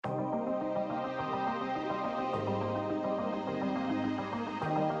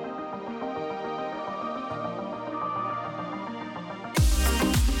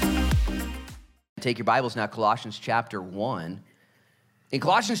Take your Bibles now, Colossians chapter 1. In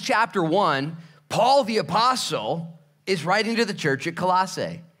Colossians chapter 1, Paul the apostle is writing to the church at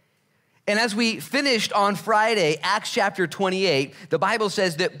Colossae. And as we finished on Friday, Acts chapter 28, the Bible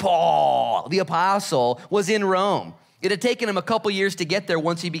says that Paul the apostle was in Rome. It had taken him a couple years to get there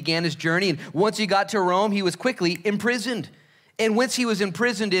once he began his journey. And once he got to Rome, he was quickly imprisoned. And once he was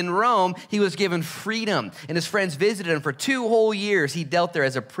imprisoned in Rome, he was given freedom. And his friends visited him for 2 whole years. He dealt there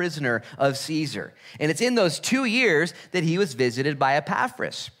as a prisoner of Caesar. And it's in those 2 years that he was visited by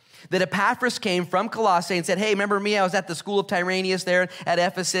Epaphras. That Epaphras came from Colossae and said, hey, remember me? I was at the school of Tyrannus there at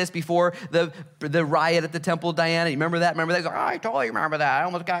Ephesus before the riot at the temple of Diana. You remember that? He's like, oh, I totally remember that. I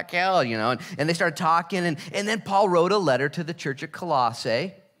almost got killed, you know. And they started talking. And then Paul wrote a letter to the church at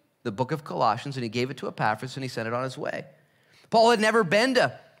Colossae, the book of Colossians, and he gave it to Epaphras and he sent it on his way. Paul had never been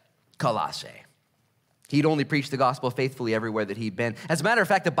to Colossae. He'd only preached the gospel faithfully everywhere that he'd been. As a matter of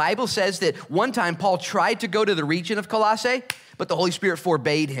fact, the Bible says that one time Paul tried to go to the region of Colossae, but the Holy Spirit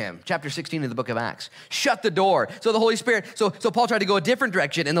forbade him. Chapter 16 of the book of Acts. Shut the door. So the Holy Spirit, so Paul tried to go a different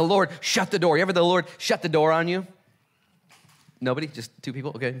direction, and the Lord shut the door. You ever the Lord shut the door on you? Nobody? Just 2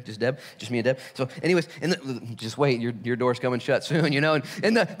 people? Okay, just Deb? Just me and Deb? So anyways, just wait, your door's coming shut soon, you know?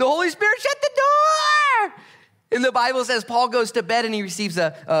 And the Holy Spirit shut the door! And the Bible says Paul goes to bed and he receives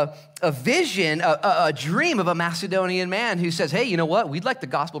a vision, a dream of a Macedonian man who says, hey, you know what? We'd like the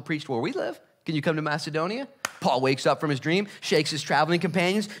gospel preached where we live. Can you come to Macedonia? Paul wakes up from his dream, shakes his traveling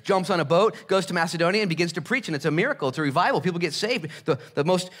companions, jumps on a boat, goes to Macedonia and begins to preach. And it's a miracle. It's a revival. People get saved. The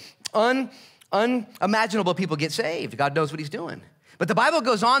most unimaginable people get saved. God knows what he's doing. But the Bible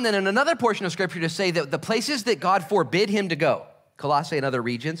goes on then in another portion of scripture to say that the places that God forbid him to go, Colossae and other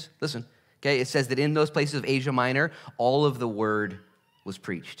regions, listen, okay, it says that in those places of Asia Minor, all of the word was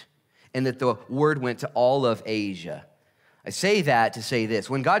preached, and that the word went to all of Asia. I say that to say this.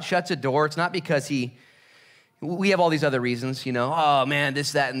 When God shuts a door, it's not because we have all these other reasons, you know, oh man,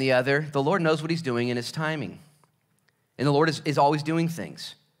 this, that, and the other. The Lord knows what he's doing in his timing. And the Lord is always doing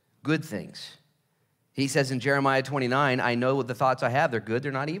things, good things. He says in Jeremiah 29, I know what the thoughts I have. They're good,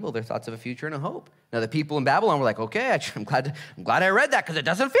 they're not evil. They're thoughts of a future and a hope. Now, the people in Babylon were like, okay, I'm glad I read that because it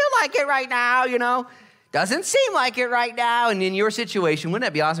doesn't feel like it right now, you know. Doesn't seem like it right now. And in your situation, wouldn't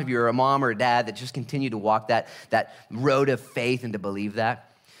that be awesome if you were a mom or a dad that just continued to walk that road of faith and to believe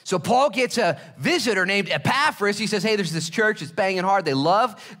that? So Paul gets a visitor named Epaphras. He says, hey, there's this church that's banging hard. They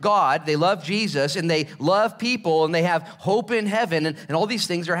love God, they love Jesus, and they love people, and they have hope in heaven, and all these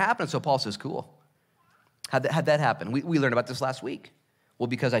things are happening. So Paul says, cool. How'd that happen? We learned about this last week. Well,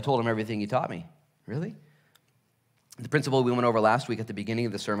 because I told him everything he taught me. Really? The principle we went over last week at the beginning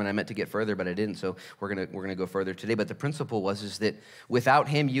of the sermon, I meant to get further, but I didn't, so we're gonna go further today. But the principle is that without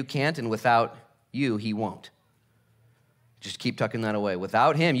him, you can't, and without you, he won't. Just keep tucking that away.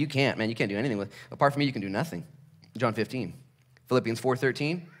 Without him, you can't, man. You can't do anything. Apart from me, you can do nothing. John 15. Philippians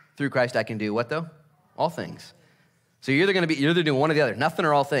 4:13. Through Christ, I can do what, though? All things. So you're either doing one or the other. Nothing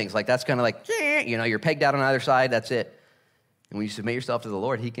or all things. Like, that's kind of like, you know, you're pegged out on either side. That's it. And when you submit yourself to the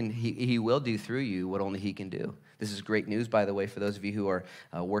Lord, he will do through you what only he can do. This is great news, by the way, for those of you who are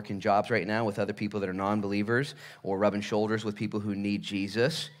working jobs right now with other people that are non-believers or rubbing shoulders with people who need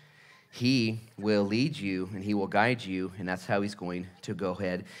Jesus. He will lead you and he will guide you, and that's how he's going to go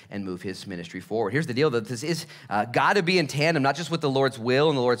ahead and move his ministry forward. Here's the deal, that this is got to be in tandem, not just with the Lord's will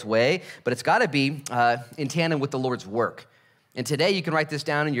and the Lord's way, but it's got to be in tandem with the Lord's work. And today you can write this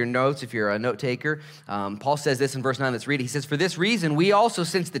down in your notes if you're a note taker. Paul says this in verse 9, let's read it. He says, for this reason, we also,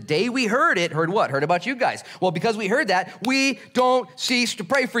 since the day we heard it, heard what? Heard about you guys. Well, because we heard that, we don't cease to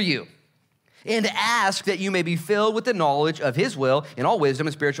pray for you and ask that you may be filled with the knowledge of his will in all wisdom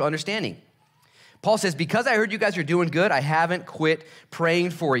and spiritual understanding. Paul says, because I heard you guys are doing good, I haven't quit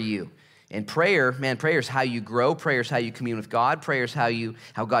praying for you. And prayer, man, prayer is how you grow. Prayer is how you commune with God. Prayer is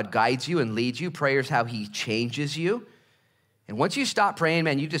how God guides you and leads you. Prayer is how he changes you. And once you stop praying,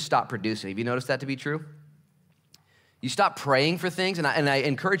 man, you just stop producing. Have you noticed that to be true? You stop praying for things, and I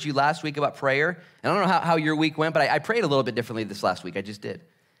encouraged you last week about prayer. And I don't know how your week went, but I prayed a little bit differently this last week. I just did.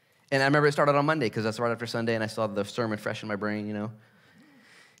 And I remember it started on Monday because that's right after Sunday, and I saw the sermon fresh in my brain, you know.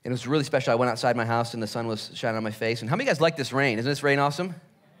 And it was really special. I went outside my house, and the sun was shining on my face. And how many of you guys like this rain? Isn't this rain awesome?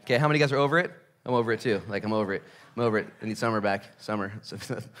 Okay, how many of you guys are over it? I'm over it too. Like, I'm over it. I'm over it. I need summer back. Summer.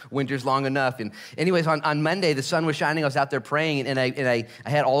 Winter's long enough. And anyways, on Monday, the sun was shining. I was out there praying, and I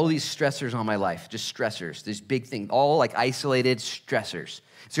had all these stressors on my life, just stressors, these big things, all like isolated stressors.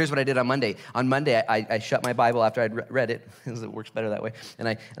 So here's what I did on Monday. On Monday, I shut my Bible after I'd read it, because it works better that way. And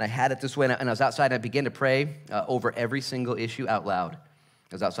I had it this way, and I was outside, and I began to pray over every single issue out loud.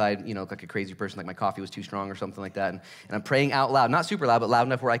 I was outside, like a crazy person, like my coffee was too strong or something like that. And I'm praying out loud, not super loud, but loud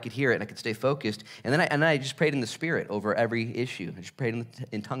enough where I could hear it and I could stay focused. And then I just prayed in the Spirit over every issue. I just prayed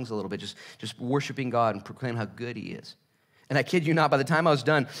in tongues a little bit, just worshiping God and proclaiming how good he is. And I kid you not, by the time I was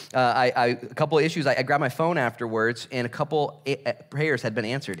done, a couple of issues, I grabbed my phone afterwards, and a couple prayers had been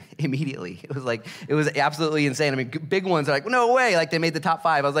answered immediately. It was absolutely insane. I mean, big ones are like, no way, like they made the top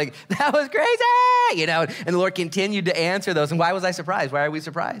 5. I was like, that was crazy, and the Lord continued to answer those. And why was I surprised? Why are we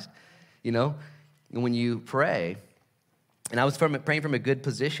surprised? And when you pray, and I was praying from a good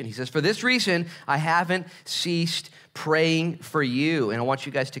position. He says, for this reason, I haven't ceased praying for you. And I want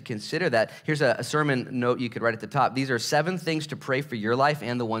you guys to consider that. Here's a sermon note you could write at the top. These are 7 things to pray for your life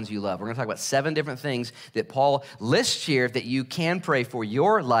and the ones you love. We're going to talk about 7 different things that Paul lists here that you can pray for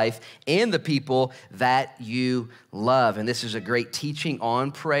your life and the people that you love. And this is a great teaching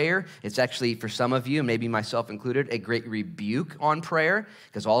on prayer. It's actually, for some of you, maybe myself included, a great rebuke on prayer,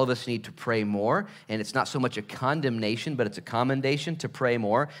 because all of us need to pray more. And it's not so much a condemnation, but it's a commendation to pray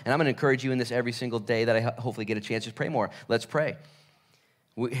more. And I'm going to encourage you in this every single day that I hopefully get a chance to pray more. Let's pray.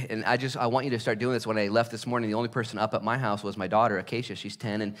 I want you to start doing this. When I left this morning, the only person up at my house was my daughter, Acacia. She's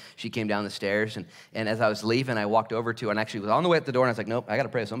 10, and she came down the stairs. And as I was leaving, I walked over to her, and actually was on the way at the door, and I was like, nope, I got to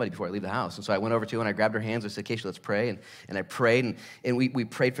pray with somebody before I leave the house. And so I went over to her, and I grabbed her hands. I said, Acacia, let's pray. And I prayed, and we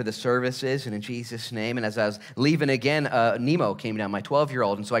prayed for the services, and in Jesus' name. And as I was leaving again, Nemo came down, my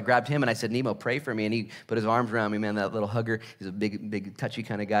 12-year-old. And so I grabbed him, and I said, Nemo, pray for me. And he put his arms around me, man, that little hugger. He's a big, touchy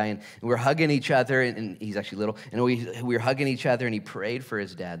kind of guy. And we're hugging each other, and he's actually little. And we were hugging each other, and he prayed for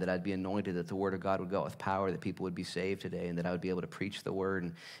his dad, that I'd be anointed, that the word of God would go out with power, that people would be saved today, and that I would be able to preach the word.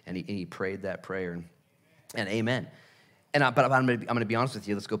 And he prayed that prayer, and amen. But I'm going to be honest with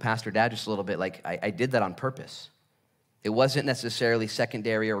you. Let's go pastor dad just a little bit. Like I did that on purpose. It wasn't necessarily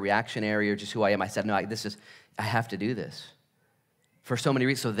secondary or reactionary or just who I am. I said, no, I have to do this for so many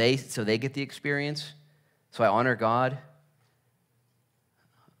reasons. So they get the experience. So I honor God.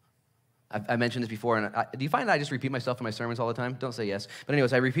 I mentioned this before, and do you find that I just repeat myself in my sermons all the time? Don't say yes. But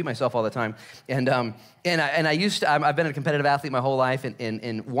anyways, I repeat myself all the time. And I've been a competitive athlete my whole life,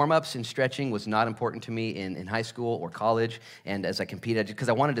 and warm-ups and stretching was not important to me in high school or college, and as I competed, because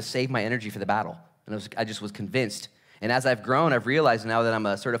I wanted to save my energy for the battle. And I just was convinced. And as I've grown, I've realized now that I'm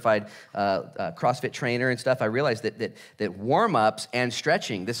a certified CrossFit trainer and stuff, I realized that warm-ups and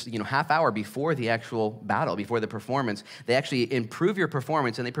stretching, this half hour before the actual battle, before the performance, they actually improve your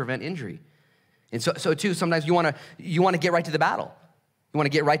performance and they prevent injury. And so too, sometimes you want to get right to the battle. You want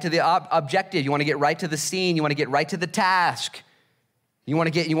to get right to the objective. You want to get right to the scene. You want to get right to the task. You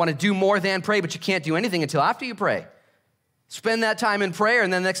want to do more than pray, but you can't do anything until after you pray. Spend that time in prayer,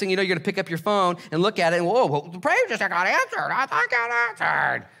 and then the next thing you know, you're going to pick up your phone and look at it, and whoa, well, the prayer just got answered. I thought got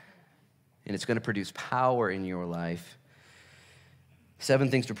answered. And it's going to produce power in your life.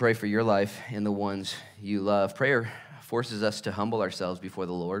 7 things to pray for your life and the ones you love. Prayer forces us to humble ourselves before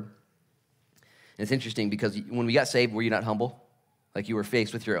the Lord. And it's interesting because when we got saved, were you not humble? Like you were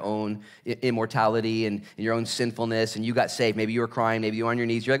faced with your own immortality and your own sinfulness, and you got saved. Maybe you were crying, maybe you were on your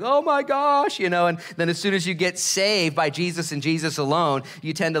knees. You're like, oh my gosh, and then as soon as you get saved by Jesus and Jesus alone,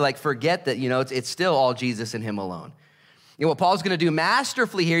 you tend to forget that, it's still all Jesus and him alone. What Paul's going to do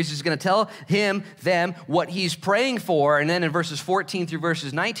masterfully here is he's going to tell them what he's praying for, and then in verses 14 through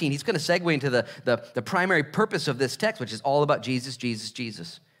verses 19, he's going to segue into the primary purpose of this text, which is all about Jesus, Jesus,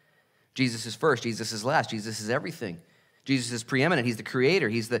 Jesus. Jesus is first, Jesus is last, Jesus is everything. Jesus is preeminent. He's the creator.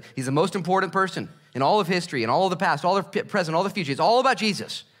 He's the most important person in all of history, in all of the past, all of the present, all the future. It's all about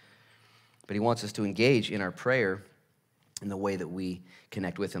Jesus. But he wants us to engage in our prayer in the way that we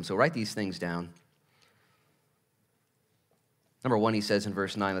connect with him. So write these things down. Number 1, he says in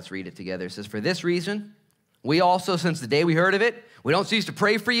verse 9, let's read it together. It says, for this reason, we also, since the day we heard of it, we don't cease to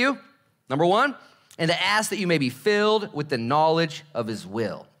pray for you, number 1, and to ask that you may be filled with the knowledge of his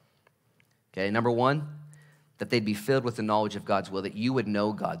will. Okay, number 1, that they'd be filled with the knowledge of God's will, that you would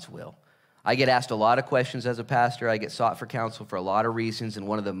know God's will. I get asked a lot of questions as a pastor. I get sought for counsel for a lot of reasons, and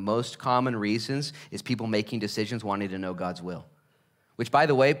one of the most common reasons is people making decisions wanting to know God's will. Which, by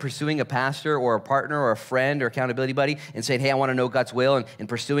the way, pursuing a pastor or a partner or a friend or accountability buddy and saying, hey, I want to know God's will, and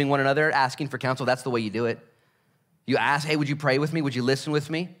pursuing one another, asking for counsel, that's the way you do it. You ask, hey, would you pray with me? Would you listen with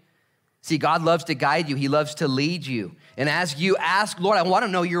me? See, God loves to guide you. He loves to lead you. And as you ask, Lord, I want to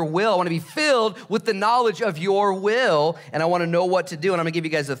know your will. I want to be filled with the knowledge of your will, and I want to know what to do. And I'm going to give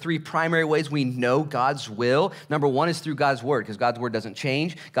you guys the 3 primary ways we know God's will. Number 1 is through God's word, because God's word doesn't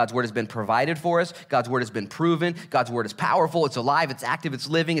change. God's word has been provided for us. God's word has been proven. God's word is powerful. It's alive. It's active. It's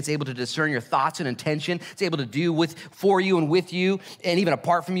living. It's able to discern your thoughts and intention. It's able to do for you and with you, and even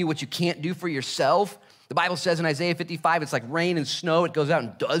apart from you, what you can't do for yourself. The Bible says in Isaiah 55, it's like rain and snow. It goes out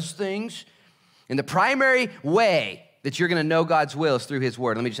and does things. And the primary way that you're going to know God's will is through his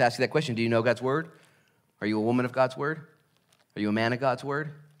word. Let me just ask you that question. Do you know God's word? Are you a woman of God's word? Are you a man of God's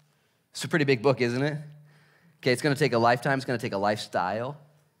word? It's a pretty big book, isn't it? Okay, it's going to take a lifetime. It's going to take a lifestyle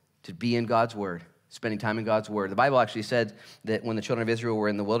to be in God's word, spending time in God's word. The Bible actually said that when the children of Israel were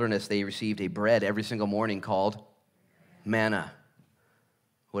in the wilderness, they received a bread every single morning called manna.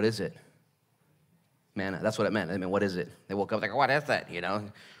 What is it? Manna. That's what it meant. I mean, what is it? They woke up like, what is that?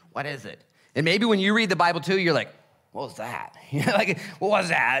 What is it? And maybe when you read the Bible too, you're like, what was that? Like, what was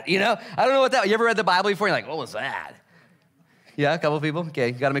that? I don't know what that, you ever read the Bible before? You're like, what was that? Yeah, a couple of people? Okay,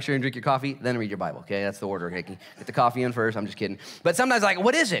 you got to make sure you drink your coffee, then read your Bible, okay? That's the order, okay? Get the coffee in first, I'm just kidding. But sometimes like,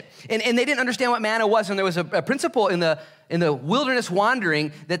 what is it? And they didn't understand what manna was, and there was a principle in the wilderness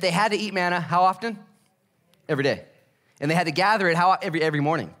wandering that they had to eat manna how often? Every day. And they had to gather it every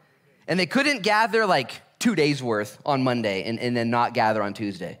morning. And they couldn't gather like 2 days worth on Monday and then not gather on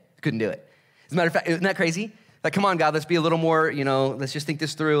Tuesday. Couldn't do it. As a matter of fact, isn't that crazy? Like, come on, God, let's be a little more, let's just think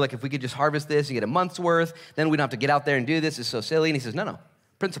this through. Like, if we could just harvest this and get a month's worth, then we don't have to get out there and do this. It's so silly. And he says, no.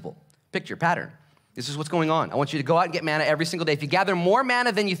 Principle, picture, pattern. This is what's going on. I want you to go out and get manna every single day. If you gather more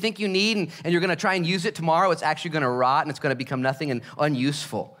manna than you think you need and you're going to try and use it tomorrow, it's actually going to rot and it's going to become nothing and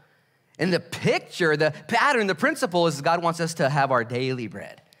unuseful. And the picture, the pattern, the principle is God wants us to have our daily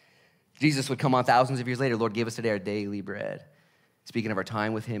bread. Jesus would come on thousands of years later, Lord, give us today our daily bread. Speaking of our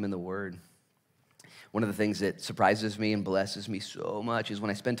time with him in the word. One of the things that surprises me and blesses me so much is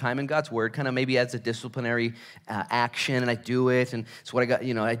when I spend time in God's word, kind of maybe as a disciplinary action, and I do it, and it's what I got,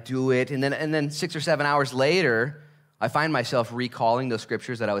 I do it, and then 6 or 7 hours later, I find myself recalling those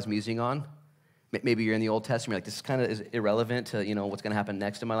scriptures that I was musing on. Maybe you're in the Old Testament, you're like, this kind of is irrelevant to, what's going to happen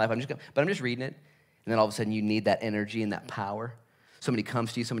next in my life. I'm just reading it, and then all of a sudden you need that energy and that power. Somebody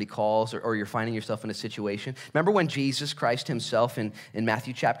comes to you, somebody calls, or you're finding yourself in a situation. Remember when Jesus Christ himself in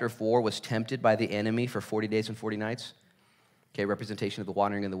Matthew chapter 4 was tempted by the enemy for 40 days and 40 nights? Okay, representation of the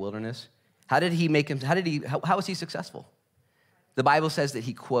wandering in the wilderness. How was he successful? The Bible says that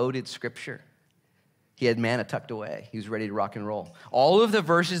he quoted scripture. He had manna tucked away. He was ready to rock and roll. All of the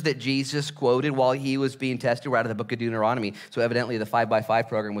verses that Jesus quoted while he was being tested were out of the book of Deuteronomy. So evidently the 5x5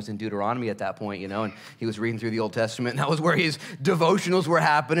 program was in Deuteronomy at that point, and he was reading through the Old Testament, and that was where his devotionals were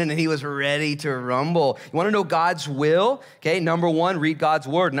happening, and he was ready to rumble. You want to know God's will? Okay, number 1, read God's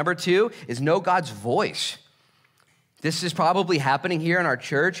word. Number 2 is know God's voice. This is probably happening here in our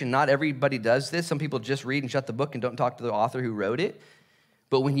church, and not everybody does this. Some people just read and shut the book and don't talk to the author who wrote it.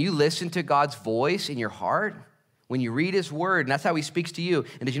 But when you listen to God's voice in your heart, when you read his word, and that's how he speaks to you,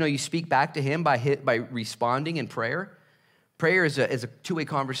 and did you know you speak back to him by responding in prayer? Prayer is a two-way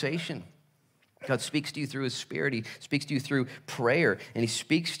conversation. God speaks to you through his spirit. He speaks to you through prayer, and he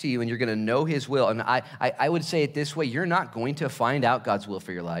speaks to you, and you're going to know his will. And I would say it this way, you're not going to find out God's will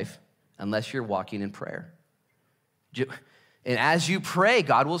for your life unless you're walking in prayer. And as you pray,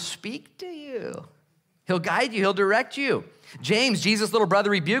 God will speak to you. He'll guide you. He'll direct you. James, Jesus' little brother,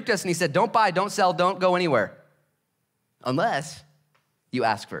 rebuked us, and he said, don't buy, don't sell, don't go anywhere unless you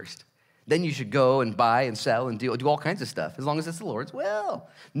ask first. Then you should go and buy and sell and do all kinds of stuff as long as it's the Lord's will.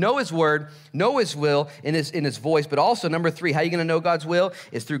 Know his word, know his will in his voice, but also, number 3, how are you going to know God's will?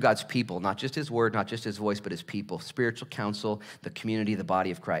 Is through God's people, not just his word, not just his voice, but his people, spiritual counsel, the community, the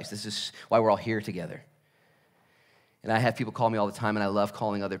body of Christ. This is why we're all here together. And I have people call me all the time, and I love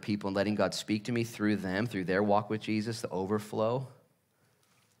calling other people and letting God speak to me through them, through their walk with Jesus, the overflow.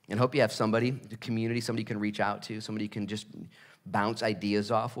 And hope you have somebody, the community, somebody you can reach out to, somebody you can just bounce ideas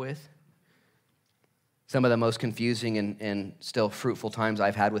off with. Some of the most confusing and still fruitful times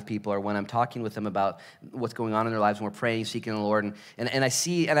I've had with people are when I'm talking with them about what's going on in their lives, and we're praying, seeking the Lord, and I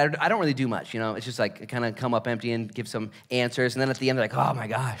see, and I don't really do much, it's just like I kind of come up empty and give some answers, and then at the end they're like, oh my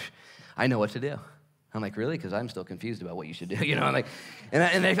gosh, I know what to do. I'm like, really? Because I'm still confused about what you should do,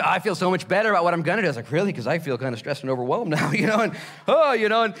 I feel so much better about what I'm gonna do. I was like, really? Because I feel kind of stressed and overwhelmed now, and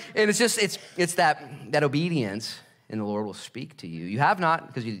it's just, it's that obedience, and the Lord will speak to you. You have not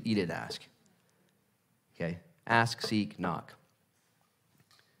because you didn't ask. Okay, ask, seek, knock.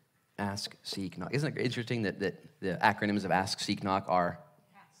 Ask, seek, knock. Isn't it interesting that the acronyms of ask, seek, knock are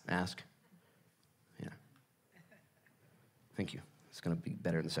ask? Yeah. Thank you. It's going to be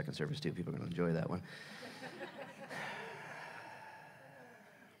better in the second service, too. People are going to enjoy that one.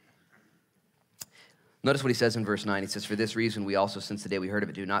 Notice what he says in verse 9. He says, for this reason, we also, since the day we heard of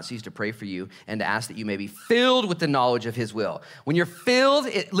it, do not cease to pray for you and to ask that you may be filled with the knowledge of his will. When you're filled,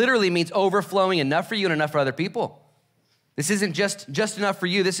 it literally means overflowing, enough for you and enough for other people. This isn't just enough for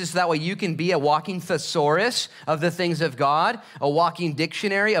you. This is so that way you can be a walking thesaurus of the things of God, a walking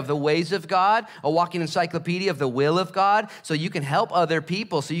dictionary of the ways of God, a walking encyclopedia of the will of God, so you can help other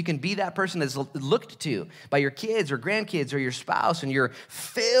people, so you can be that person that's looked to by your kids or grandkids or your spouse, and you're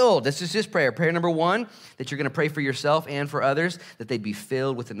filled. This is his prayer. Prayer number one, that you're going to pray for yourself and for others, that they'd be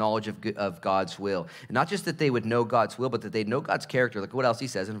filled with the knowledge of God's will. And not just that they would know God's will, but that they'd know God's character. Look what else he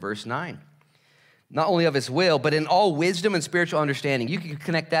says in verse 9. Not only of his will, but in all wisdom and spiritual understanding. You can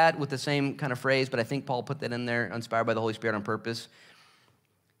connect that with the same kind of phrase, but I think Paul put that in there, inspired by the Holy Spirit on purpose.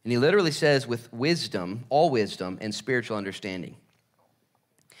 And he literally says with wisdom, all wisdom and spiritual understanding.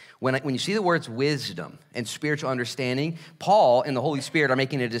 When you see the words wisdom and spiritual understanding, Paul and the Holy Spirit are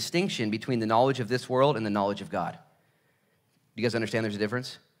making a distinction between the knowledge of this world and the knowledge of God. Do you guys understand there's a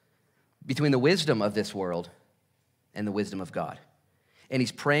difference? Between the wisdom of this world and the wisdom of God. And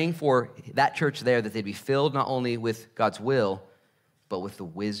he's praying for that church there that they'd be filled not only with God's will, but with the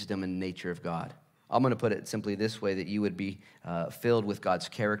wisdom and nature of God. I'm going to put it simply this way, that you would be filled with God's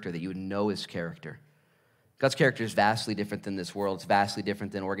character, that you would know his character. God's character is vastly different than this world. It's vastly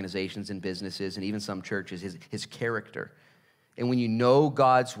different than organizations and businesses and even some churches, his character. And when you know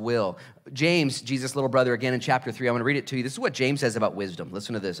God's will, James, Jesus' little brother, again in chapter 3, I'm going to read it to you. This is what James says about wisdom.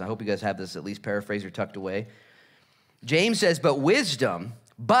 Listen to this. I hope you guys have this at least paraphrased or tucked away. James says, but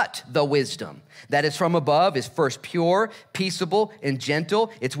the wisdom that is from above is first pure, peaceable, and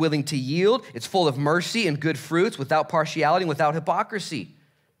gentle. It's willing to yield. It's full of mercy and good fruits, without partiality and without hypocrisy.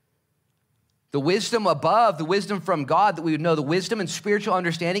 The wisdom above, the wisdom from God that we would know, the wisdom and spiritual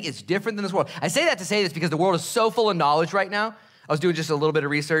understanding is different than this world. I say that to say this because the world is so full of knowledge right now. I was doing just a little bit of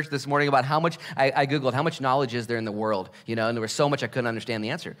research this morning about how much, I Googled how much knowledge is there in the world, and there was so much I couldn't understand the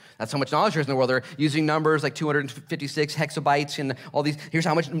answer. That's how much knowledge there is in the world. They're using numbers like 256 hexabytes and all these. Here's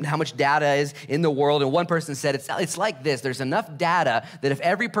how much data is in the world. And one person said, it's like this. There's enough data that if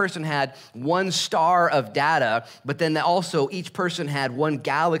every person had one star of data, but then also each person had one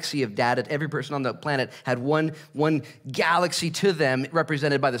galaxy of data, every person on the planet had one galaxy to them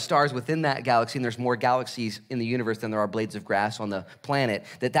represented by the stars within that galaxy, and there's more galaxies in the universe than there are blades of grass on the planet,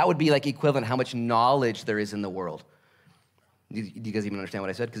 that would be like equivalent how much knowledge there is in the world. Do you guys even understand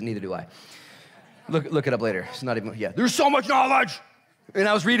what I said? Because neither do I. Look it up later. It's not even, there's so much knowledge. And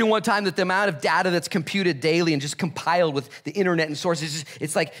I was reading one time that the amount of data that's computed daily and just compiled with the internet and sources,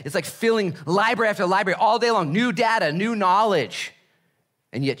 it's like filling library after library all day long. New data, new knowledge.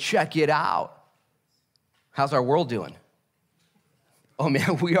 And yet check it out. How's our world doing? Oh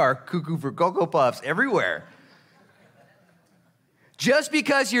man, we are cuckoo for Cocoa Puffs everywhere. Just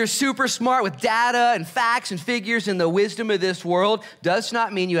because you're super smart with data and facts and figures and the wisdom of this world does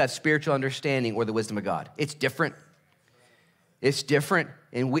not mean you have spiritual understanding or the wisdom of God. It's different. It's different.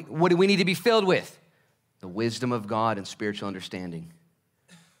 And what do we need to be filled with? The wisdom of God and spiritual understanding.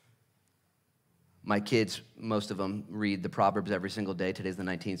 My kids, most of them, read the Proverbs every single day. Today's the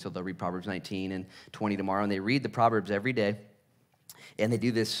 19th, so they'll read Proverbs 19 and 20 tomorrow. And they read the Proverbs every day. And they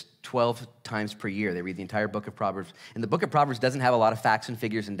do this 12 times per year. They read the entire book of Proverbs. And the book of Proverbs doesn't have a lot of facts and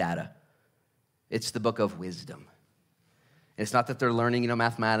figures and data. It's the book of wisdom. It's not that they're learning,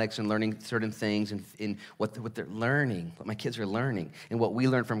 mathematics and learning certain things and in what they're learning, what my kids are learning, and what we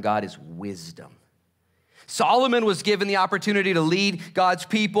learn from God is wisdom. Solomon was given the opportunity to lead God's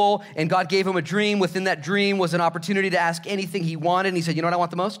people, and God gave him a dream. Within that dream was an opportunity to ask anything he wanted, and he said, you know what I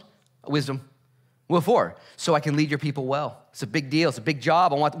want the most? Wisdom. What for? So I can lead your people well. It's a big deal. It's a big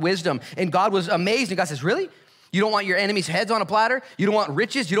job. I want wisdom. And God was amazed. And God says, really? You don't want your enemies' heads on a platter? You don't want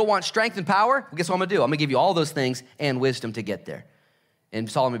riches? You don't want strength and power? Well, guess what I'm going to do? I'm going to give you all those things and wisdom to get there.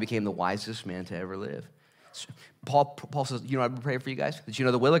 And Solomon became the wisest man to ever live. So Paul says, I pray for you guys? That you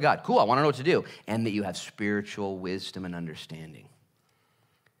know the will of God. Cool, I want to know what to do. And that you have spiritual wisdom and understanding.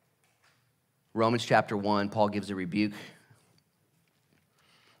 Romans chapter 1, Paul gives a rebuke,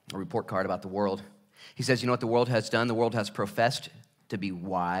 a report card about the world. He says, you know what the world has done? The world has professed to be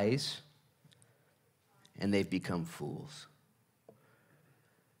wise, and they've become fools.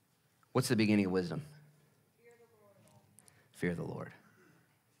 What's the beginning of wisdom? Fear the Lord.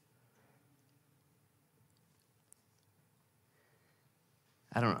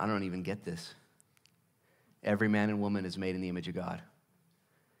 I don't even get this. Every man and woman is made in the image of God.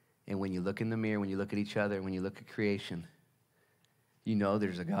 And when you look in the mirror, when you look at each other, when you look at creation, you know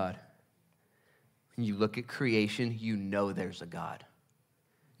there's a God. When you look at creation, you know there's a God.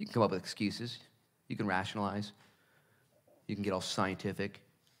 You can come up with excuses. You can rationalize. You can get all scientific.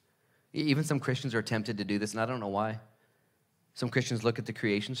 Even some Christians are tempted to do this, and I don't know why. Some Christians look at the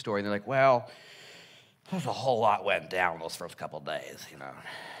creation story, and they're like, well, there's a whole lot went down those first couple of days,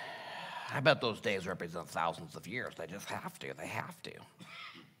 I bet those days represent thousands of years. They just have to. They have to.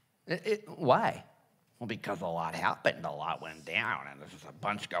 Why? Well, because a lot happened, a lot went down, and there's just a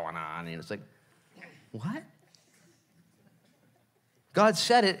bunch going on. And it's like, what? God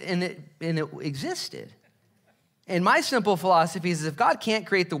said it, and it existed. And my simple philosophy is if God can't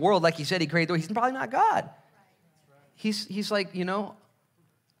create the world like he said he created the world, he's probably not God. He's like,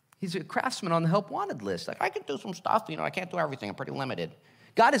 he's a craftsman on the help wanted list. Like, I can do some stuff, I can't do everything. I'm pretty limited.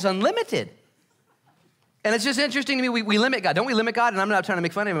 God is unlimited. And it's just interesting to me, we limit God. Don't we limit God? And I'm not trying to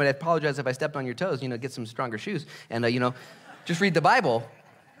make fun of him, but I apologize if I stepped on your toes. Get some stronger shoes. And, just read the Bible.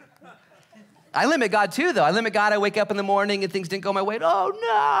 I limit God too, though. I limit God. I wake up in the morning and things didn't go my way.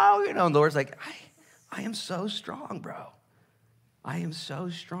 Oh, no. And the Lord's like, I am so strong, bro. I am so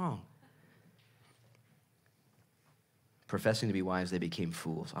strong. Professing to be wise, they became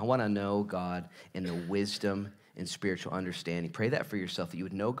fools. I want to know God in the wisdom and spiritual understanding. Pray that for yourself, that you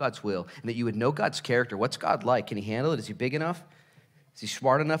would know God's will and that you would know God's character. What's God like? Can he handle it? Is he big enough? Is he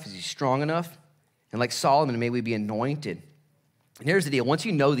smart enough? Is he strong enough? And like Solomon, may we be anointed. And here's the deal. Once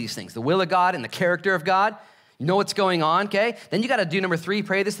you know these things, the will of God and the character of God, you know what's going on, okay? Then you got to do number 3,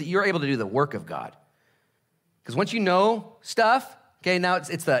 pray this, that you're able to do the work of God. Because once you know stuff, okay, now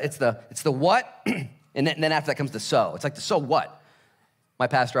it's the what, and then after that comes the so. It's like the so what. My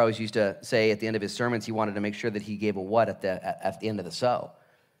pastor always used to say at the end of his sermons, he wanted to make sure that he gave a what at the end of the so.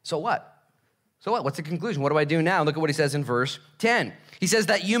 So what? So what? What's the conclusion? What do I do now? Look at what he says in verse 10. He says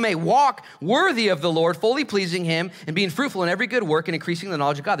that you may walk worthy of the Lord, fully pleasing him and being fruitful in every good work and increasing the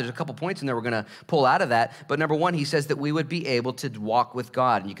knowledge of God. There's a couple points in there we're going to pull out of that. But number 1, he says that we would be able to walk with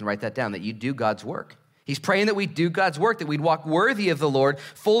God. And you can write that down, that you do God's work. He's praying that we do God's work, that we'd walk worthy of the Lord,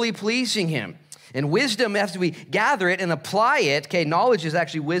 fully pleasing him. And wisdom, after we gather it and apply it, okay, knowledge is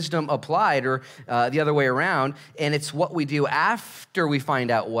actually wisdom applied, or the other way around, and it's what we do after we find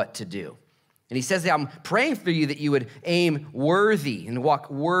out what to do. And he says that I'm praying for you that you would aim worthy and walk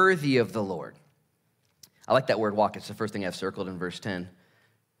worthy of the Lord. I like that word walk. It's the first thing I've circled in verse 10,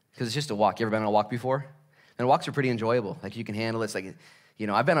 because it's just a walk. You ever been on a walk before? And walks are pretty enjoyable. Like, you can handle it. It's like,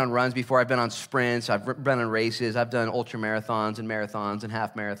 I've been on runs before. I've been on sprints. I've been on races. I've done ultra marathons and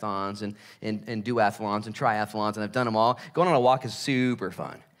half marathons and duathlons and triathlons, and I've done them all. Going on a walk is super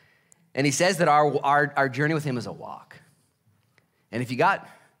fun. And he says that our journey with him is a walk. And if you got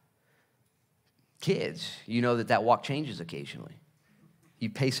kids, you know that walk changes occasionally. You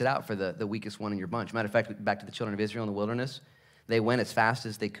pace it out for the weakest one in your bunch. Matter of fact, back to the children of Israel in the wilderness, they went as fast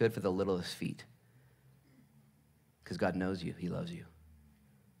as they could for the littlest feet. Because God knows you. He loves you.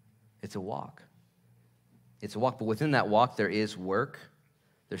 It's a walk. It's a walk, but within that walk, there is work.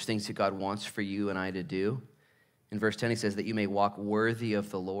 There's things that God wants for you and I to do. In verse 10, he says that you may walk worthy of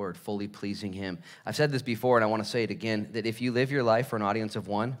the Lord, fully pleasing him. I've said this before, and I want to say it again, that if you live your life for an audience of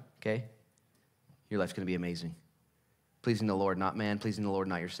one, okay, your life's going to be amazing. Pleasing the Lord, not man. Pleasing the Lord,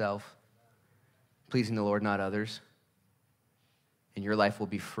 not yourself. Pleasing the Lord, not others. And your life will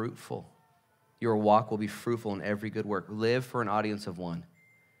be fruitful. Your walk will be fruitful in every good work. Live for an audience of one.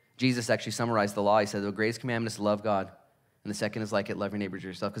 Jesus actually summarized the law. He said the greatest commandment is to love God. And the second is like it, love your neighbor as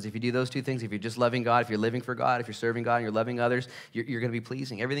yourself. Because if you do those two things, if you're just loving God, if you're living for God, if you're serving God and you're loving others, you're going to be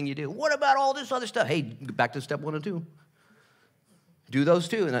pleasing. Everything you do. What about all this other stuff? Hey, back to step 1 and 2. Do those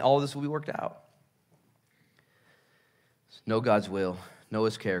two, and then all this will be worked out. Know God's will, know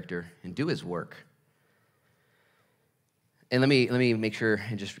his character, and do his work. And let me make sure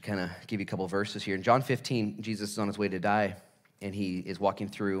and just kind of give you a couple of verses here. In John 15, Jesus is on his way to die, and he is walking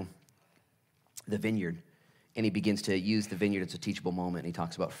through the vineyard, and he begins to use the vineyard as a teachable moment, and he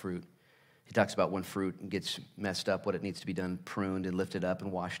talks about fruit. He talks about when fruit gets messed up, what it needs to be done, pruned and lifted up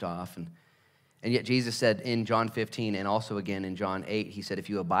and washed off. And yet Jesus said in John 15 and also again in John 8, he said, if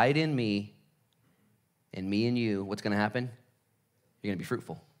you abide in me and me in you, what's going to happen? You're going to be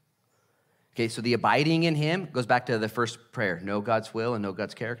fruitful. Okay, so the abiding in him goes back to the first prayer. Know God's will and know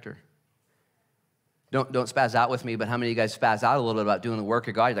God's character. Don't spaz out with me, but how many of you guys spaz out a little bit about doing the work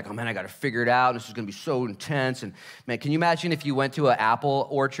of God? You're like, oh man, I got to figure it out. This is going to be so intense. And man, can you imagine if you went to an apple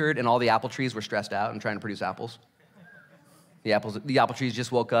orchard and all the apple trees were stressed out and trying to produce apples? The apple trees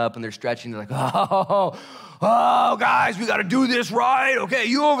just woke up and they're stretching. They're like, oh, guys, we got to do this right. Okay,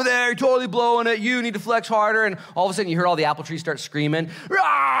 you over there, you're totally blowing it. You need to flex harder. And all of a sudden you heard all the apple trees start screaming.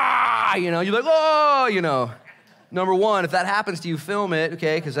 Rah! You're like, oh, Number 1, if that happens to you, film it,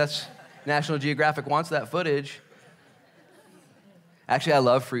 okay, because that's National Geographic wants that footage. Actually, I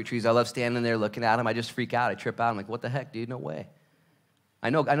love fruit trees. I love standing there looking at them. I just freak out. I trip out. I'm like, what the heck, dude? No way. I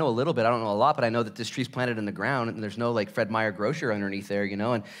know a little bit, I don't know a lot, but I know that this tree's planted in the ground and there's no like Fred Meyer grocer underneath there,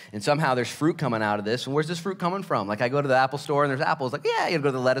 and somehow there's fruit coming out of this. And where's this fruit coming from? Like I go to the apple store and there's apples. Like, yeah, you go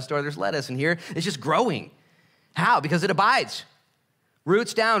to the lettuce store, there's lettuce. And here it's just growing. How? Because it abides.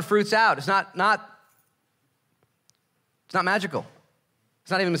 Roots down, fruits out. It's not magical. It's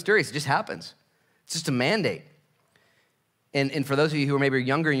not even mysterious. It just happens. It's just a mandate. And for those of you who are maybe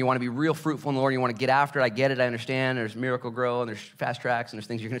younger and you want to be real fruitful in the Lord, and you want to get after it, I get it, I understand. There's Miracle-Gro, and there's fast tracks, and there's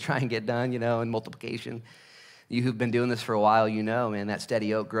things you're going to try and get done, and multiplication. You who've been doing this for a while, man, that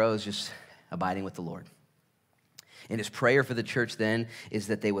steady oak grows just abiding with the Lord. And his prayer for the church then is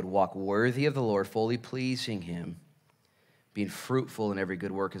that they would walk worthy of the Lord, fully pleasing him, being fruitful in every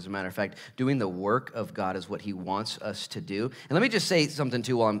good work. As a matter of fact, doing the work of God is what he wants us to do. And let me just say something,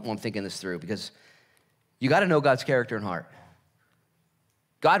 too, while I'm thinking this through, because you got to know God's character and heart.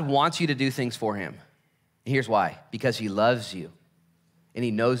 God wants you to do things for him. And here's why. Because he loves you. And he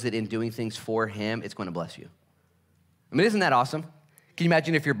knows that in doing things for him, it's going to bless you. I mean, isn't that awesome? Can you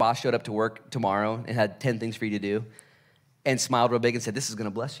imagine if your boss showed up to work tomorrow and had 10 things for you to do and smiled real big and said, this is going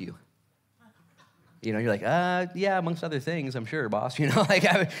to bless you? You're like, yeah, amongst other things, I'm sure, boss. Like,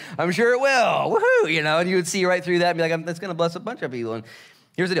 I'm sure it will. Woohoo! And you would see right through that and be like, that's going to bless a bunch of people. And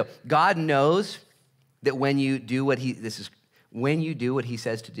here's the deal. God knows that when you do what he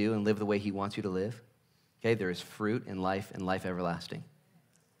says to do and live the way he wants you to live, okay, there is fruit in life and life everlasting.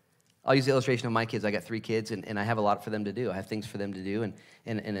 I'll use the illustration of my kids. I got 3 kids, and I have a lot for them to do. I have things for them to do.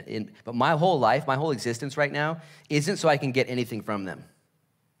 But my whole life, my whole existence right now isn't so I can get anything from them.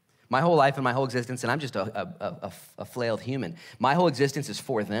 My whole life and my whole existence, and I'm just a flailed human, my whole existence is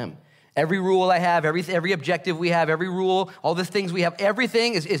for them. Every rule I have, every objective we have, every rule, all the things we have,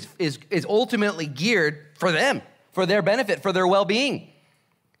 everything is ultimately geared for them, for their benefit, for their well-being.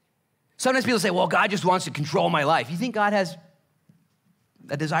 Sometimes people say, well, God just wants to control my life. You think God has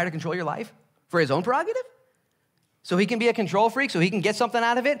a desire to control your life for his own prerogative? So he can be a control freak, so he can get something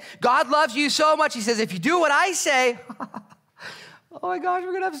out of it? God loves you so much, he says, if you do what I say, oh my gosh,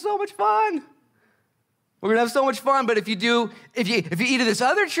 we're going to have so much fun. We're going to have so much fun, but if you eat of this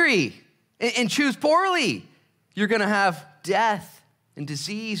other tree and choose poorly, you're going to have death and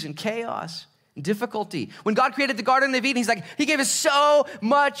disease and chaos and difficulty. When God created the Garden of Eden, he's like, he gave us so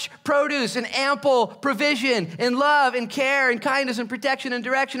much produce and ample provision and love and care and kindness and protection and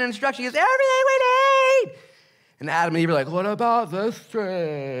direction and instruction. He goes, everything we need. And Adam and Eve are like, what about this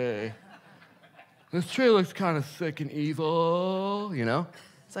tree? This tree looks kind of sick and evil,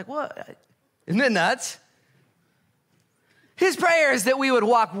 It's like, what? Isn't it nuts? His prayer is that we would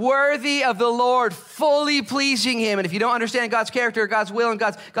walk worthy of the Lord, fully pleasing him. And if you don't understand God's character, God's will, and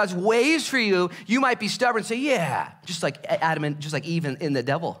God's ways for you, you might be stubborn and say, yeah, just like Adam and just like Eve and the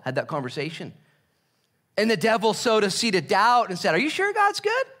devil had that conversation. And the devil sowed a seed of doubt and said, are you sure God's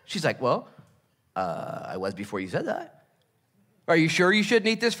good? She's like, well, I was before you said that. Are you sure you shouldn't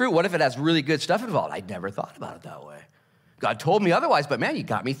eat this fruit? What if it has really good stuff involved? I'd never thought about it that way. God told me otherwise, but man, you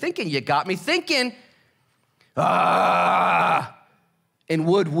got me thinking. And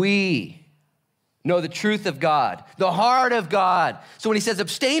would we know the truth of God, the heart of God? So when he says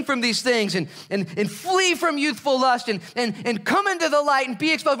abstain from these things and flee from youthful lust and come into the light and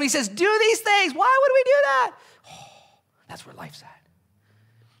be exposed, when he says do these things, why would we do that? Oh, that's where life's at.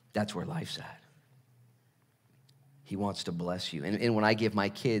 That's where life's at. He wants to bless you. And when I give my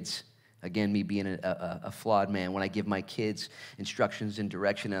kids, again, me being a flawed man, when I give my kids instructions and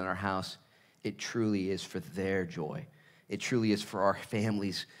direction in our house, it truly is for their joy. It truly is for our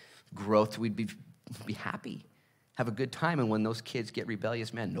family's growth. We'd be happy, have a good time. And when those kids get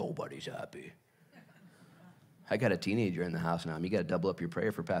rebellious, man, nobody's happy. I got a teenager in the house now. You got to double up your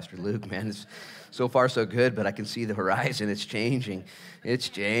prayer for Pastor Luke, man. It's so far so good, but I can see the horizon. It's changing. It's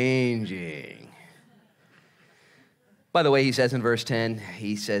changing. By the way, he says in verse 10,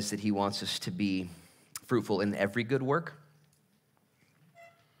 he says that he wants us to be fruitful in every good work.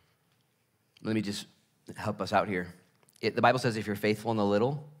 Let me just help us out here. The Bible says if you're faithful in the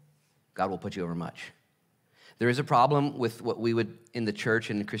little, God will put you over much. There is a problem with what we would in the church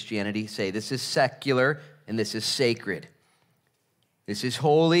and in Christianity say, this is secular and this is sacred. This is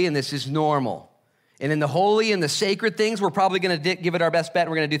holy and this is normal. And in the holy and the sacred things, we're probably going to give it our best bet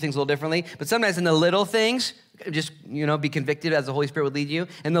and we're going to do things a little differently. But sometimes in the little things, just, be convicted as the Holy Spirit would lead you.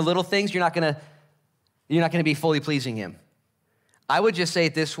 In the little things, you're not going to be fully pleasing him. I would just say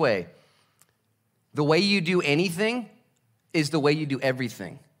it this way. The way you do anything is the way you do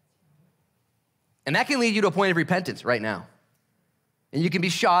everything. And that can lead you to a point of repentance right now. And you can be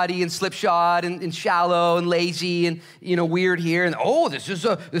shoddy and slipshod and shallow and lazy and, weird here. And, this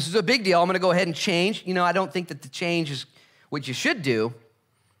is a big deal. I'm going to go ahead and change. I don't think that the change is what you should do.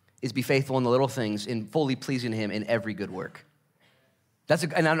 is be faithful in the little things and fully pleasing him in every good work.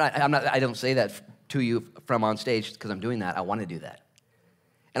 And I don't say that to you from on stage because I'm doing that. I want to do that.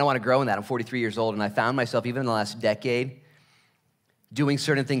 And I want to grow in that. I'm 43 years old, and I found myself, even in the last decade, doing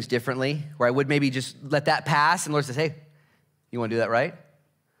certain things differently, where I would maybe just let that pass, and the Lord says, hey, you want to do that right?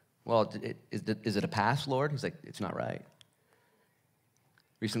 Well, is it a pass, Lord? He's like, it's not right.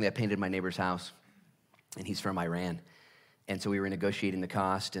 Recently, I painted my neighbor's house, and he's from Iran. And so we were negotiating the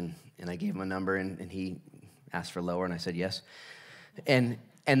cost, and I gave him a number, and he asked for lower, and I said yes. And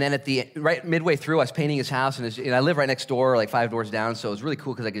then right midway through, I was painting his house, and I live right next door, like 5 doors down, so it was really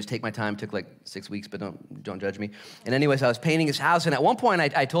cool because I could just take my time. It took like 6 weeks, but don't judge me. And anyways, I was painting his house, and at one point,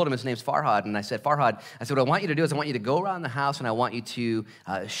 I told him his name's Farhad, and I said, Farhad, what I want you to do is I want you to go around the house, and I want you to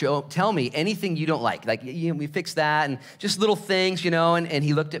tell me anything you don't like. Like, we fix that, and just little things, and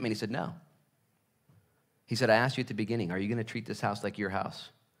he looked at me, and he said, no. He said, I asked you at the beginning, are you going to treat this house like your house?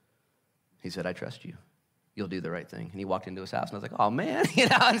 He said, I trust you. You'll do the right thing. And he walked into his house, and I was like, oh, man.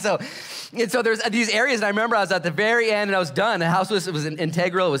 And so there's these areas, and I remember I was at the very end, and I was done. The house was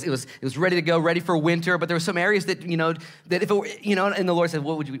integral. It was ready to go, ready for winter. But there were some areas that, that if it were, and the Lord said,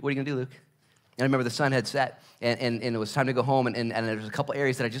 what are you going to do, Luke? And I remember the sun had set, and it was time to go home, and there was a couple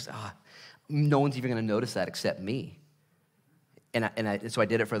areas that I just, no one's even going to notice that except me. So I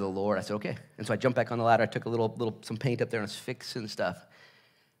did it for the Lord. I said, okay. And so I jumped back on the ladder. I took some paint up there, and I was fixing stuff.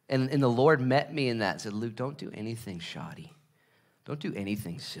 And the Lord met me in that and said, Luke, don't do anything shoddy. Don't do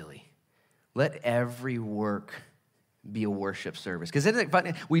anything silly. Let every work be a worship service. Because isn't it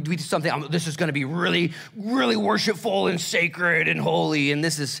funny? We do something, this is going to be really, really worshipful and sacred and holy. And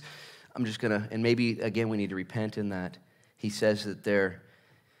and maybe, again, we need to repent in that. He says that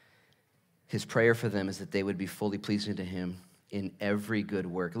his prayer for them is that they would be fully pleasing to him in every good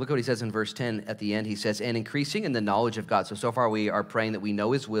work. Look what he says in verse 10 at the end. He says, and increasing in the knowledge of God. So far we are praying that we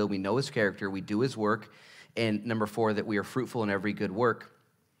know his will, we know his character, we do his work. And number 4, that we are fruitful in every good work.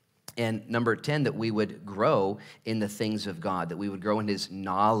 And number 10, that we would grow in the things of God, that we would grow in his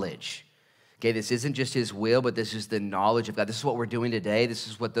knowledge. Okay, this isn't just his will, but this is the knowledge of God. This is what we're doing today. This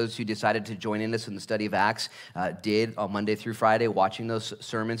is what those who decided to join in us in the study of Acts did on Monday through Friday, watching those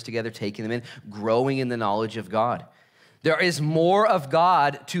sermons together, taking them in, growing in the knowledge of God. There is more of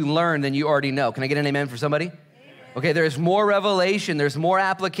God to learn than you already know. Can I get an amen for somebody? Amen. Okay, there's more revelation, there's more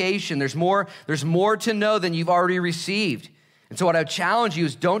application, there's more to know than you've already received. And so what I would challenge you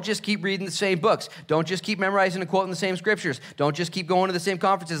is don't just keep reading the same books. Don't just keep memorizing and quoting the same scriptures. Don't just keep going to the same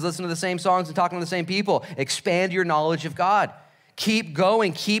conferences, listening to the same songs and talking to the same people. Expand your knowledge of God. Keep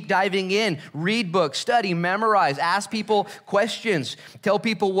going, keep diving in, read books, study, memorize, ask people questions, tell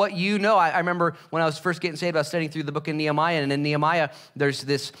people what you know. I remember when I was first getting saved, I was studying through the book of Nehemiah, and in Nehemiah, there's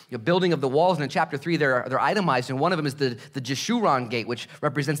this building of the walls, and in chapter 3, they're itemized, and one of them is the Jeshurun gate, which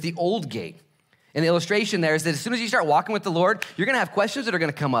represents the old gate. And the illustration there is that as soon as you start walking with the Lord, you're going to have questions that are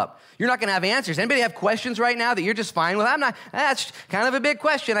going to come up. You're not going to have answers. Anybody have questions right now that you're just fine with? That's kind of a big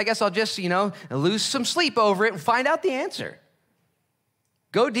question. I guess I'll just, lose some sleep over it and find out the answer.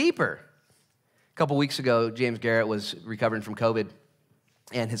 Go deeper. A couple weeks ago, James Garrett was recovering from COVID,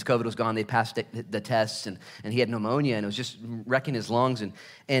 and his COVID was gone. They passed the tests, and he had pneumonia, and it was just wrecking his lungs.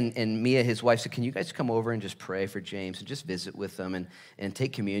 And Mia, his wife, said, can you guys come over and just pray for James and just visit with him and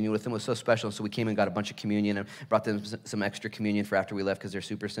take communion with him? It was so special. And so we came and got a bunch of communion and brought them some extra communion for after we left because they're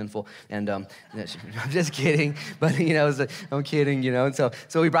super sinful. And I'm just kidding, but, I'm kidding, And so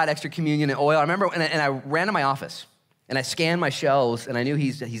we brought extra communion and oil. I remember, and I ran to my office. And I scanned my shelves, and I knew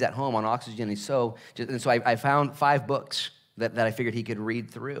he's at home on oxygen. And so I found 5 books that I figured he could read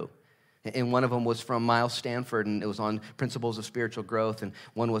through. And one of them was from Miles Stanford, and it was on principles of spiritual growth. And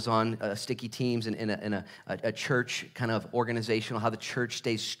one was on sticky teams in a church kind of organizational, how the church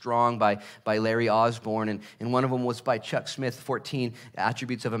stays strong by Larry Osborne. And one of them was by Chuck Smith, 14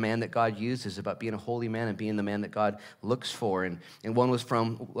 attributes of a man that God uses, about being a holy man and being the man that God looks for. And one was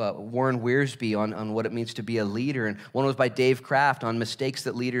from Warren Wiersbe on what it means to be a leader. And one was by Dave Kraft on mistakes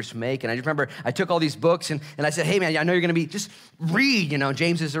that leaders make. And I just remember I took all these books, and I said, hey, man, I know you're going to be, just read.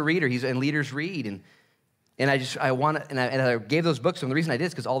 James is a reader. And leaders read, and I gave those books to him. The reason I did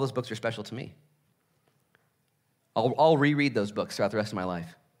is because all those books are special to me. I'll reread those books throughout the rest of my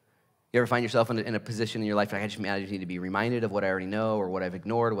life. You ever find yourself in a position in your life like I just need to be reminded of what I already know or what I've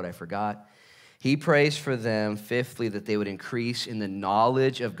ignored, what I forgot? He prays for them, fifthly, that they would increase in the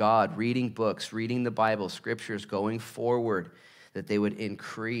knowledge of God, reading books, reading the Bible, scriptures, going forward, that they would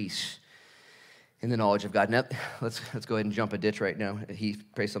increase in the knowledge of God. Now, let's go ahead and jump a ditch right now. He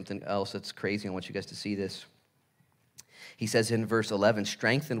prays something else that's crazy. I want you guys to see this. He says in verse 11,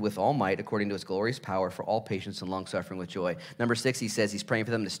 strengthened with all might according to his glorious power for all patience and long-suffering with joy. Number 6, he says he's praying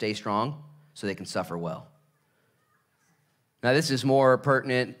for them to stay strong so they can suffer well. Now, this is more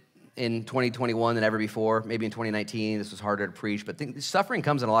pertinent in 2021 than ever before. Maybe in 2019, this was harder to preach, but suffering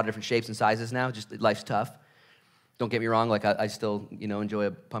comes in a lot of different shapes and sizes now. Just life's tough. Don't get me wrong, like I still, enjoy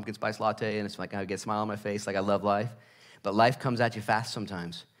a pumpkin spice latte, and it's like I get a smile on my face, like I love life. But life comes at you fast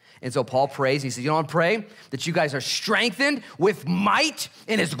sometimes. And so Paul prays, he says, I pray that you guys are strengthened with might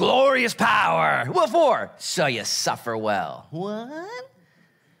in his glorious power. What for? So you suffer well. What?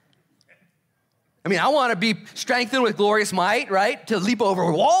 I want to be strengthened with glorious might, right? To leap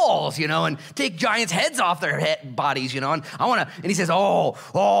over walls, and take giants' heads off their bodies, and I want to, and he says, I'm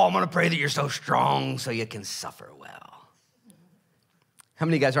going to pray that you're so strong so you can suffer well. How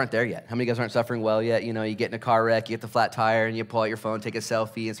many of you guys aren't there yet? How many of you guys aren't suffering well yet? You get in a car wreck, you get the flat tire, and you pull out your phone, take a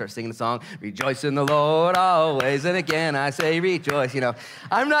selfie, and start singing the song, rejoice in the Lord always, and again I say rejoice,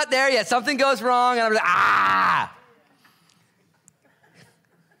 I'm not there yet. Something goes wrong, and I'm like,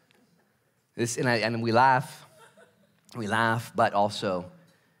 And we laugh, but also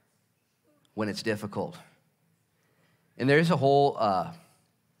when it's difficult. And there's a whole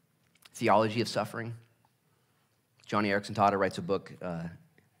theology of suffering. Johnny Erickson Tada writes a book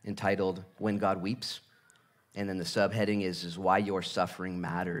entitled When God Weeps, and then the subheading is Why Your Suffering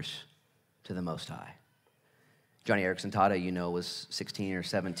Matters to the Most High. Johnny Erickson Tada, was 16 or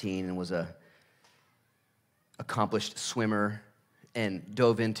 17 and was a accomplished swimmer and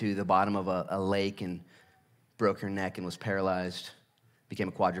dove into the bottom of a lake and broke her neck and was paralyzed, became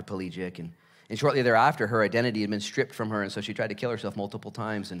a quadriplegic. And shortly thereafter, her identity had been stripped from her, and so she tried to kill herself multiple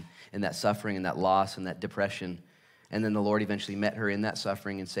times in that suffering and that loss and that depression. And then the Lord eventually met her in that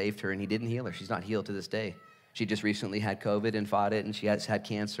suffering and saved her, and he didn't heal her. She's not healed to this day. She just recently had COVID and fought it, and she has had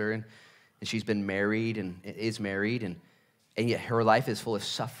cancer, and she's been married and is married, and yet her life is full of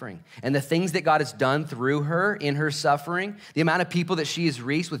suffering. And the things that God has done through her in her suffering, the amount of people that she has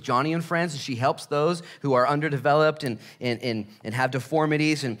reached with Johnny and friends, and she helps those who are underdeveloped and have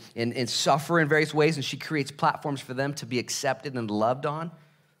deformities and suffer in various ways, and she creates platforms for them to be accepted and loved on,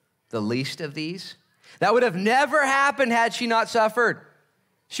 the least of these. That would have never happened had she not suffered.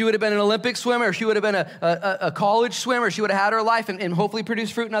 She would have been an Olympic swimmer. She would have been a college swimmer. She would have had her life and hopefully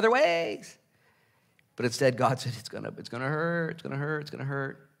produced fruit in other ways. But instead, God said, it's gonna hurt, it's gonna hurt, it's gonna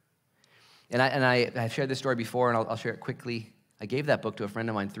hurt. And I've shared this story before, and I'll share it quickly. I gave that book to a friend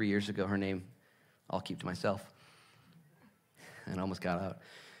of mine 3 years ago. Her name, I'll keep to myself. And I almost got out.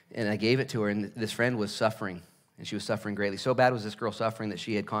 And I gave it to her, and this friend was suffering, and she was suffering greatly. So bad was this girl suffering that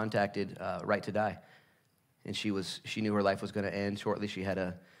she had contacted Right to Die. And she knew her life was going to end shortly. She had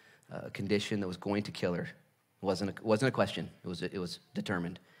a condition that was going to kill her. It wasn't a question. It was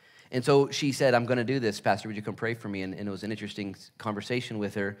determined. And so she said, I'm going to do this. Pastor, would you come pray for me? And it was an interesting conversation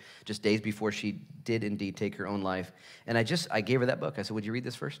with her just days before she did indeed take her own life. And I gave her that book. I said, would you read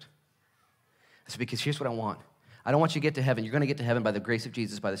this first? I said, because here's what I want. I don't want you to get to heaven. You're going to get to heaven by the grace of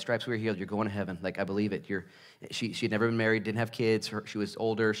Jesus, by the stripes we were healed. You're going to heaven. Like, I believe it. She had never been married, didn't have kids. She was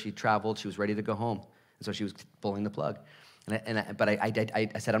older. She traveled. She was ready to go home. And so she was pulling the plug. But I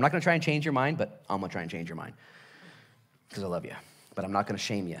said, I'm not going to try and change your mind, but I'm going to try and change your mind because I love you. But I'm not going to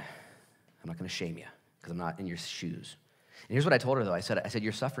shame you. I'm not going to shame you because I'm not in your shoes. And here's what I told her, though. I said,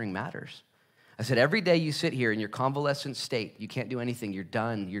 your suffering matters. I said, every day you sit here in your convalescent state, you can't do anything. You're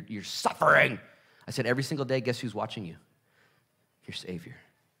done. You're suffering. I said, every single day, guess who's watching you? Your Savior.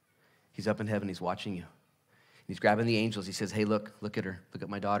 He's up in heaven. He's watching you. He's grabbing the angels. He says, hey, look at her. Look at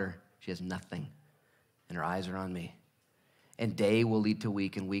my daughter. She has nothing. And her eyes are on me. And day will lead to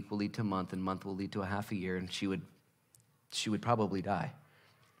week, and week will lead to month, and month will lead to a half a year, and she would probably die.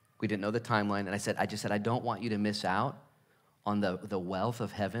 We didn't know the timeline, and I just said, I don't want you to miss out on the wealth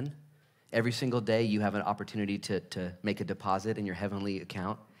of heaven. Every single day you have an opportunity to make a deposit in your heavenly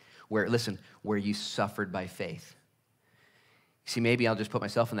account where you suffered by faith. See, maybe I'll just put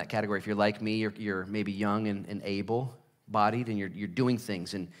myself in that category. If you're like me, you're maybe young and able-bodied, and you're doing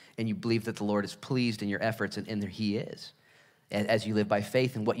things, and you believe that the Lord is pleased in your efforts, and He is. As you live by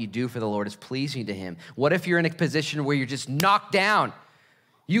faith, and what you do for the Lord is pleasing to Him. What if you're in a position where you're just knocked down?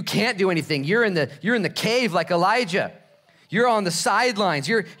 You can't do anything. You're in the cave like Elijah. You're on the sidelines.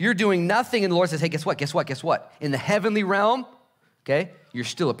 You're doing nothing, and the Lord says, hey, guess what? In the heavenly realm, okay, you're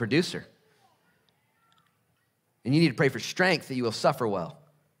still a producer. And you need to pray for strength that you will suffer well.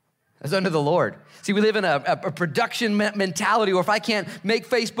 as unto the Lord. See, we live in a production mentality where if I can't make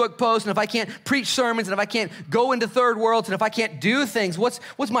Facebook posts and if I can't preach sermons and if I can't go into third worlds and if I can't do things, what's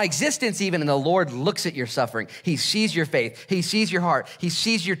my existence even? And the Lord looks at your suffering. He sees your faith. He sees your heart. He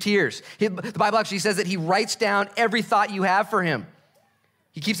sees your tears. The Bible actually says that he writes down every thought you have for him.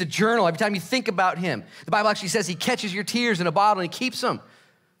 He keeps a journal every time you think about him. The Bible actually says he catches your tears in a bottle and he keeps them.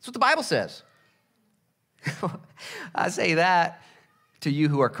 That's what the Bible says. I say that to you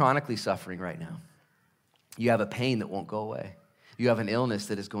who are chronically suffering right now. You have a pain that won't go away. You have an illness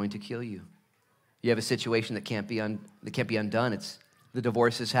that is going to kill you. You have a situation that can't be undone. It's the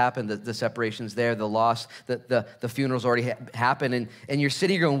divorces happen, the separation's there, the loss, the funeral's already happened, and you're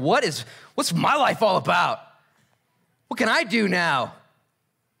sitting here going, what's my life all about? What can I do now?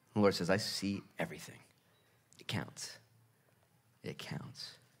 The Lord says, I see everything. It counts. It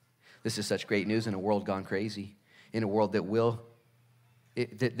counts. This is such great news in a world gone crazy, in a world that will. As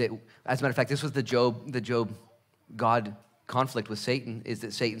a matter of fact, this was the Job God conflict with Satan, is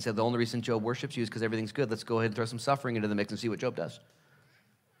that Satan said the only reason Job worships you is because everything's good. Let's go ahead and throw some suffering into the mix and see what Job does.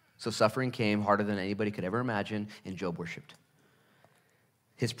 So suffering came harder than anybody could ever imagine, and Job worshiped.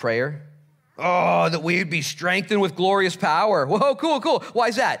 His prayer, that we'd be strengthened with glorious power. Whoa, cool. Why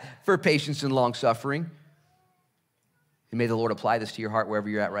is that? For patience and long suffering. And may the Lord apply this to your heart wherever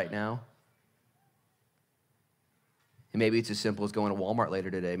you're at right now. And maybe it's as simple as going to Walmart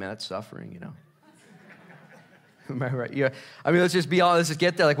later today. Man, that's suffering, you know. Am I right? Yeah. I mean, let's just be honest. Let's just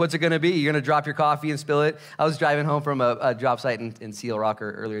get there. Like, what's it going to be? You're going to drop your coffee and spill it? I was driving home from a job site in Seal Rock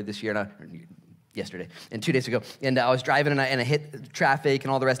earlier this year, yesterday, and 2 days ago. And I was driving, and I hit traffic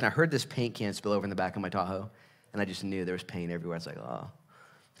and all the rest, and I heard this paint can spill over in the back of my Tahoe. And I just knew there was paint everywhere. It's like,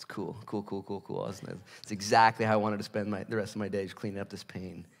 it's cool. It's exactly how I wanted to spend the rest of my day, just cleaning up this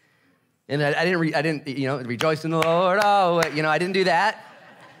paint. And I didn't rejoice in the Lord. I didn't do that.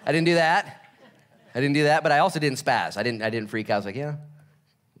 I didn't do that, but I also didn't spaz. I didn't freak out. I was like, yeah,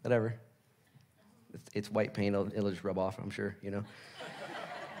 whatever. It's white paint. It'll just rub off, I'm sure, you know.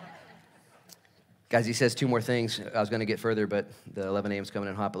 Guys, he says two more things. I was going to get further, but the 11 a.m. is coming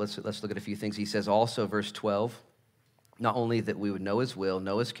in hot, but let's look at a few things. He says also, verse 12, not only that we would know his will,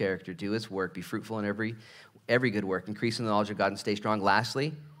 know his character, do his work, be fruitful in every good work, increase in the knowledge of God and stay strong.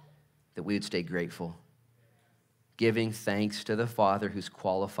 Lastly, that we would stay grateful, giving thanks to the Father who's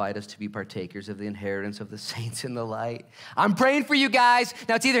qualified us to be partakers of the inheritance of the saints in the light. I'm praying for you guys.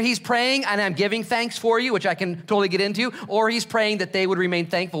 Now, it's either he's praying and I'm giving thanks for you, which I can totally get into, or he's praying that they would remain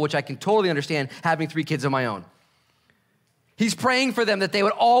thankful, which I can totally understand having 3 kids of my own. He's praying for them that they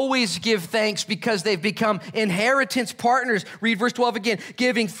would always give thanks because they've become inheritance partners. Read verse 12 again.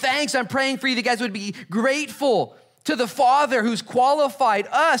 Giving thanks. I'm praying for you. The guys would be grateful to the Father who's qualified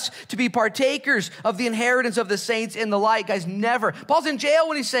us to be partakers of the inheritance of the saints in the light. Guys, never. Paul's in jail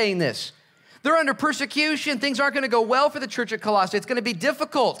when he's saying this. They're under persecution. Things aren't going to go well for the church at Colossae. It's going to be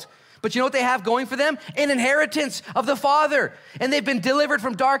difficult. But you know what they have going for them? An inheritance of the Father. And they've been delivered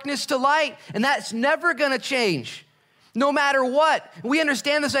from darkness to light. And that's never going to change. No matter what. We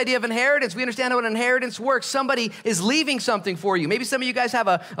understand this idea of inheritance. We understand how an inheritance works. Somebody is leaving something for you. Maybe some of you guys have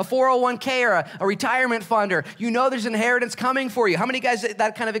a 401k or a retirement fund, or you know there's inheritance coming for you. How many guys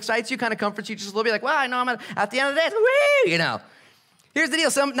that kind of excites you, kind of comforts you just a little bit, like, well, I know I'm at the end of the day, woo, you know. Here's the deal.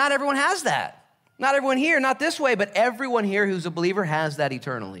 Not everyone has that. Not everyone here, not this way, but everyone here who's a believer has that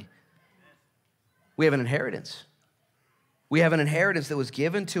eternally. We have an inheritance. We have an inheritance that was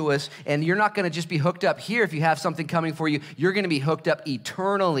given to us, and you're not going to just be hooked up here if you have something coming for you. You're going to be hooked up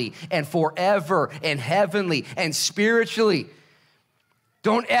eternally and forever and heavenly and spiritually.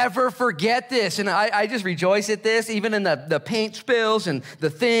 Don't ever forget this. And I just rejoice at this, even in the paint spills and the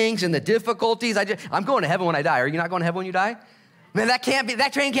things and the difficulties. I'm going to heaven when I die. Are you not going to heaven when you die? Man, that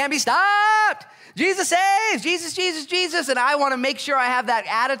train can't be stopped. Jesus saves, Jesus. And I want to make sure I have that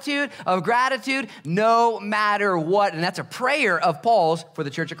attitude of gratitude no matter what. And that's a prayer of Paul's for the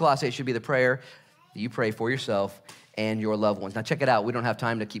church of Colossae. It should be the prayer that you pray for yourself and your loved ones. Now check it out. We don't have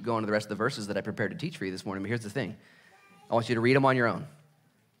time to keep going to the rest of the verses that I prepared to teach for you this morning. But here's the thing. I want you to read them on your own,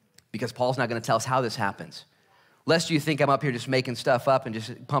 because Paul's not going to tell us how this happens. Lest you think I'm up here just making stuff up and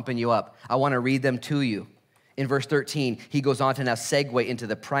just pumping you up. I want to read them to you. In verse 13, he goes on to now segue into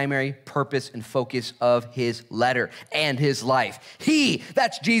the primary purpose and focus of his letter and his life. He,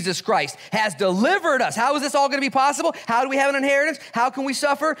 that's Jesus Christ, has delivered us. How is this all going to be possible? How do we have an inheritance? How can we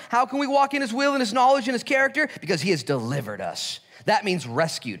suffer? How can we walk in his will and his knowledge and his character? Because he has delivered us. That means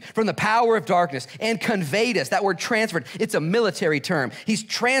rescued from the power of darkness and conveyed us. That word transferred, it's a military term. He's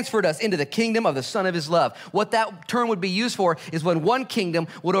transferred us into the kingdom of the Son of his love. What that term would be used for is when one kingdom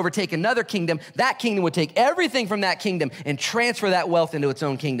would overtake another kingdom, that kingdom would take everything from that kingdom and transfer that wealth into its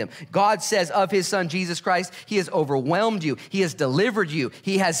own kingdom. God says of his Son, Jesus Christ, he has overwhelmed you. He has delivered you.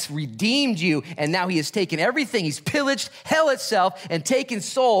 He has redeemed you. And now he has taken everything. He's pillaged hell itself and taken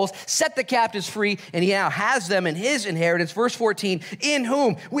souls, set the captives free, and he now has them in his inheritance. Verse 14, in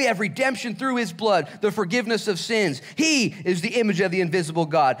whom we have redemption through his blood, the forgiveness of sins. He is the image of the invisible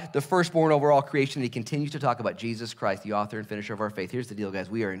God, the firstborn over all creation. And he continues to talk about Jesus Christ, the author and finisher of our faith. Here's the deal, guys.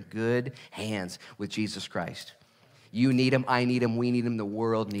 We are in good hands with Jesus Christ. You need him, I need him, we need him, the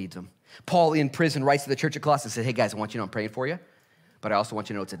world needs him. Paul in prison writes to the church at Colossae and says, hey guys, I want you to know I'm praying for you, but I also want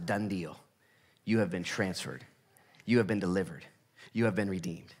you to know it's a done deal. You have been transferred. You have been delivered. You have been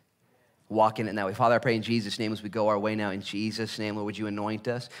redeemed. Walk in it that way. Father, I pray in Jesus' name as we go our way now. In Jesus' name, Lord, would you anoint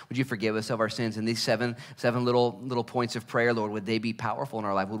us? Would you forgive us of our sins? And these seven little points of prayer, Lord, would they be powerful in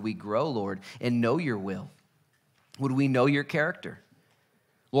our life? Would we grow, Lord, and know your will? Would we know your character?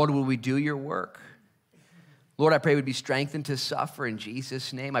 Lord, would we do your work? Lord, I pray we'd be strengthened to suffer in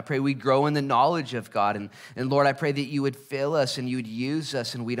Jesus' name. I pray we'd grow in the knowledge of God. And Lord, I pray that you would fill us and you would use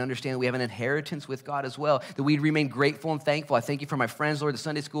us and we'd understand that we have an inheritance with God as well, that we'd remain grateful and thankful. I thank you for my friends, Lord, the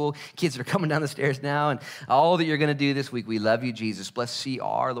Sunday school kids that are coming down the stairs now and all that you're going to do this week. We love you, Jesus. Bless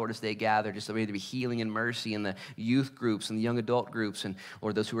CR, Lord, as they gather, just that we need to be healing and mercy in the youth groups and the young adult groups. And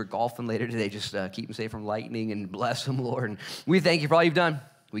Lord, those who are golfing later today, just keep them safe from lightning and bless them, Lord. And we thank you for all you've done.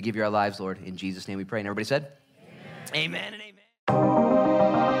 We give you our lives, Lord. In Jesus' name we pray. And everybody said? Amen and amen.